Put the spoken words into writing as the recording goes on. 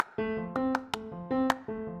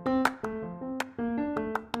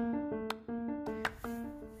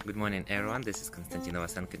Good morning everyone, this is Konstantin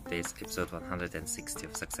Novosenko. Today's episode 160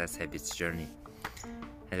 of Success Habits Journey.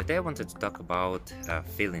 And today I wanted to talk about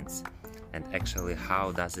feelings and actually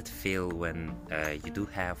how does it feel when you do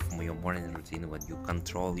have your morning routine, when you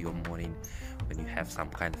control your morning, when you have some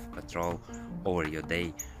kind of control over your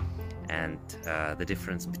day, and the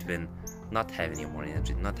difference between not having your morning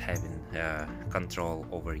routine, not having control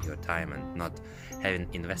over your time, and not having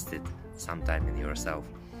invested some time in yourself.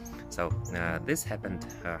 So this happened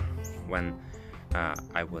when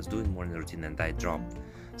I was doing morning routine and I dropped.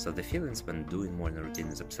 So the feelings when doing morning routine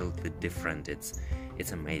is absolutely different. It's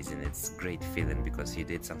amazing. It's great feeling because you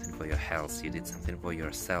did something for your health, you did something for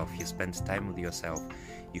yourself, you spent time with yourself,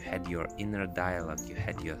 you had your inner dialogue, you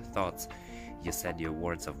had your thoughts, you said your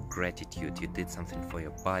words of gratitude, you did something for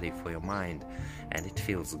your body, for your mind, and it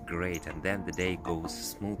feels great. And then the day goes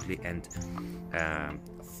smoothly and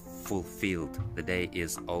fulfilled. The day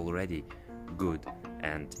is already good,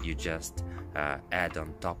 and you just add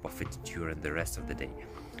on top of it during the rest of the day.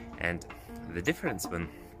 And the difference when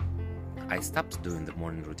I stopped doing the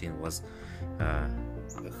morning routine was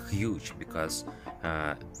huge, because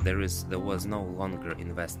there was no longer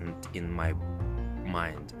investment in my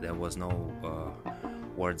mind. There was no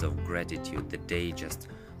words of gratitude. The day just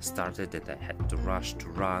started and I had to rush to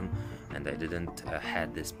run, and I didn't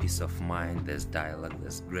had this peace of mind, this dialogue,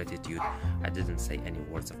 this gratitude. I didn't say any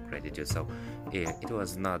words of gratitude, so it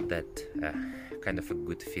was not that kind of a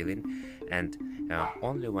good feeling. And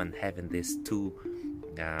only when having these two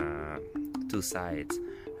sides,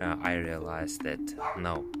 I realized that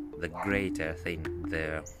no, the greater thing,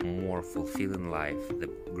 the more fulfilling life, the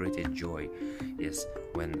greater joy is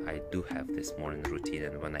when I do have this morning routine,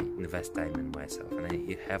 and when I invest time in myself, and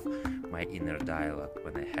I have my inner dialogue,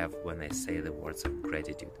 when I say the words of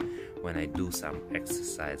gratitude, when I do some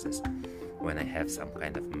exercises, when I have some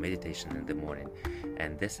kind of meditation in the morning.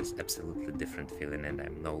 And this is absolutely different feeling, and I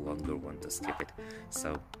no longer want to skip it.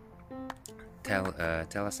 So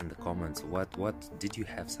tell us in the comments, what did you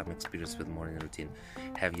have some experience with morning routine?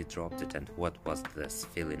 Have you dropped it, and what was this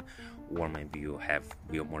feeling? Or maybe you have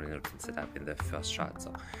your morning routine set up in the first shot.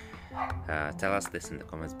 So tell us this in the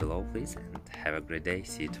comments below, please, and have a great day.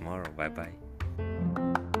 See you tomorrow. Bye bye.